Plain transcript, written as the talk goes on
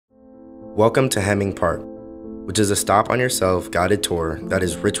Welcome to Hemming Park, which is a stop-on-yourself guided tour that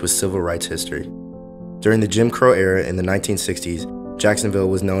is rich with civil rights history. During the Jim Crow era in the 1960s, Jacksonville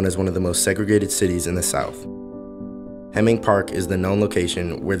was known as one of the most segregated cities in the South. Hemming Park is the known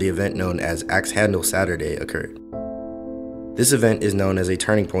location where the event known as Axe Handle Saturday occurred. This event is known as a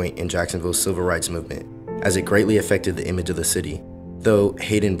turning point in Jacksonville's civil rights movement, as it greatly affected the image of the city, though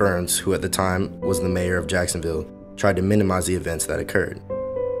Hayden Burns, who at the time was the mayor of Jacksonville, tried to minimize the events that occurred.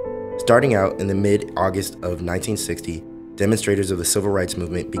 Starting out in the mid-August of 1960, demonstrators of the civil rights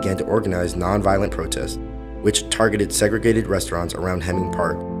movement began to organize nonviolent protests, which targeted segregated restaurants around Hemming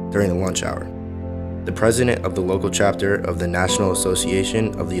Park during the lunch hour. The president of the local chapter of the National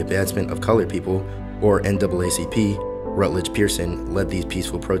Association of the Advancement of Colored People, or NAACP, Rutledge Pearson, led these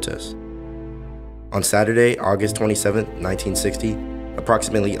peaceful protests. On Saturday, August 27, 1960,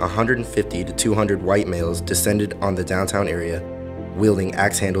 approximately 150 to 200 white males descended on the downtown area, wielding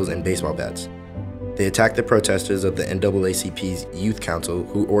axe handles and baseball bats. They attacked the protesters of the NAACP's Youth Council,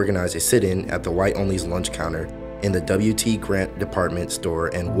 who organized a sit-in at the white-only's lunch counter in the W.T. Grant department store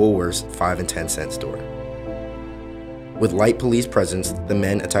and Woolworth's 5 and 10 cent store. With light police presence, the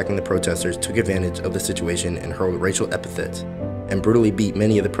men attacking the protesters took advantage of the situation and hurled racial epithets, and brutally beat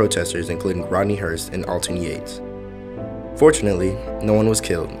many of the protesters, including Rodney Hurst and Alton Yates. Fortunately, no one was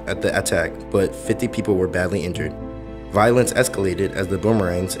killed at the attack, but 50 people were badly injured. Violence escalated as the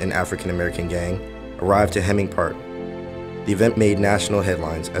Boomerangs, an African-American gang, arrived to Hemming Park. The event made national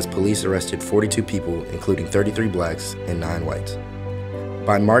headlines as police arrested 42 people, including 33 blacks and 9 whites.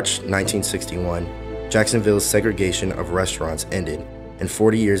 By March 1961, Jacksonville's segregation of restaurants ended, and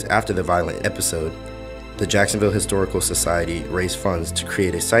 40 years after the violent episode, the Jacksonville Historical Society raised funds to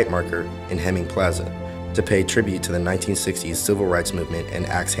create a site marker in Hemming Plaza to pay tribute to the 1960s civil rights movement and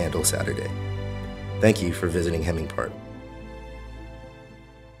Axe Handle Saturday. Thank you for visiting Hemming Park.